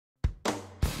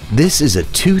This is a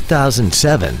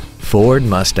 2007 Ford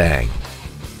Mustang.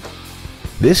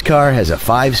 This car has a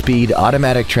 5-speed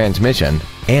automatic transmission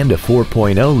and a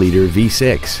 4.0-liter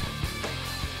V6.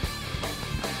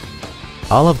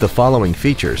 All of the following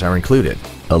features are included: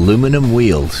 aluminum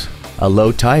wheels, a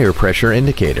low tire pressure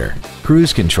indicator,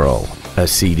 cruise control, a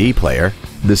CD player,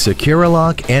 the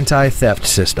Securalock anti-theft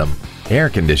system, air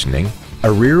conditioning,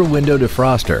 a rear window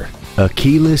defroster, a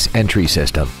keyless entry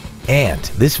system, and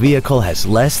this vehicle has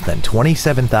less than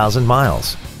 27,000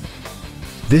 miles.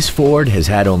 This Ford has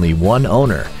had only one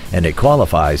owner and it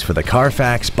qualifies for the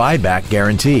Carfax buyback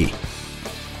guarantee.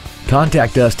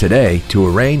 Contact us today to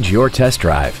arrange your test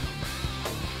drive.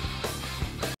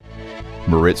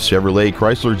 Moritz Chevrolet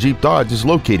Chrysler Jeep Dodge is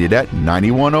located at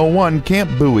 9101 Camp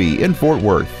Bowie in Fort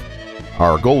Worth.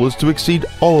 Our goal is to exceed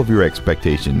all of your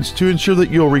expectations to ensure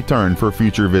that you'll return for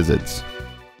future visits.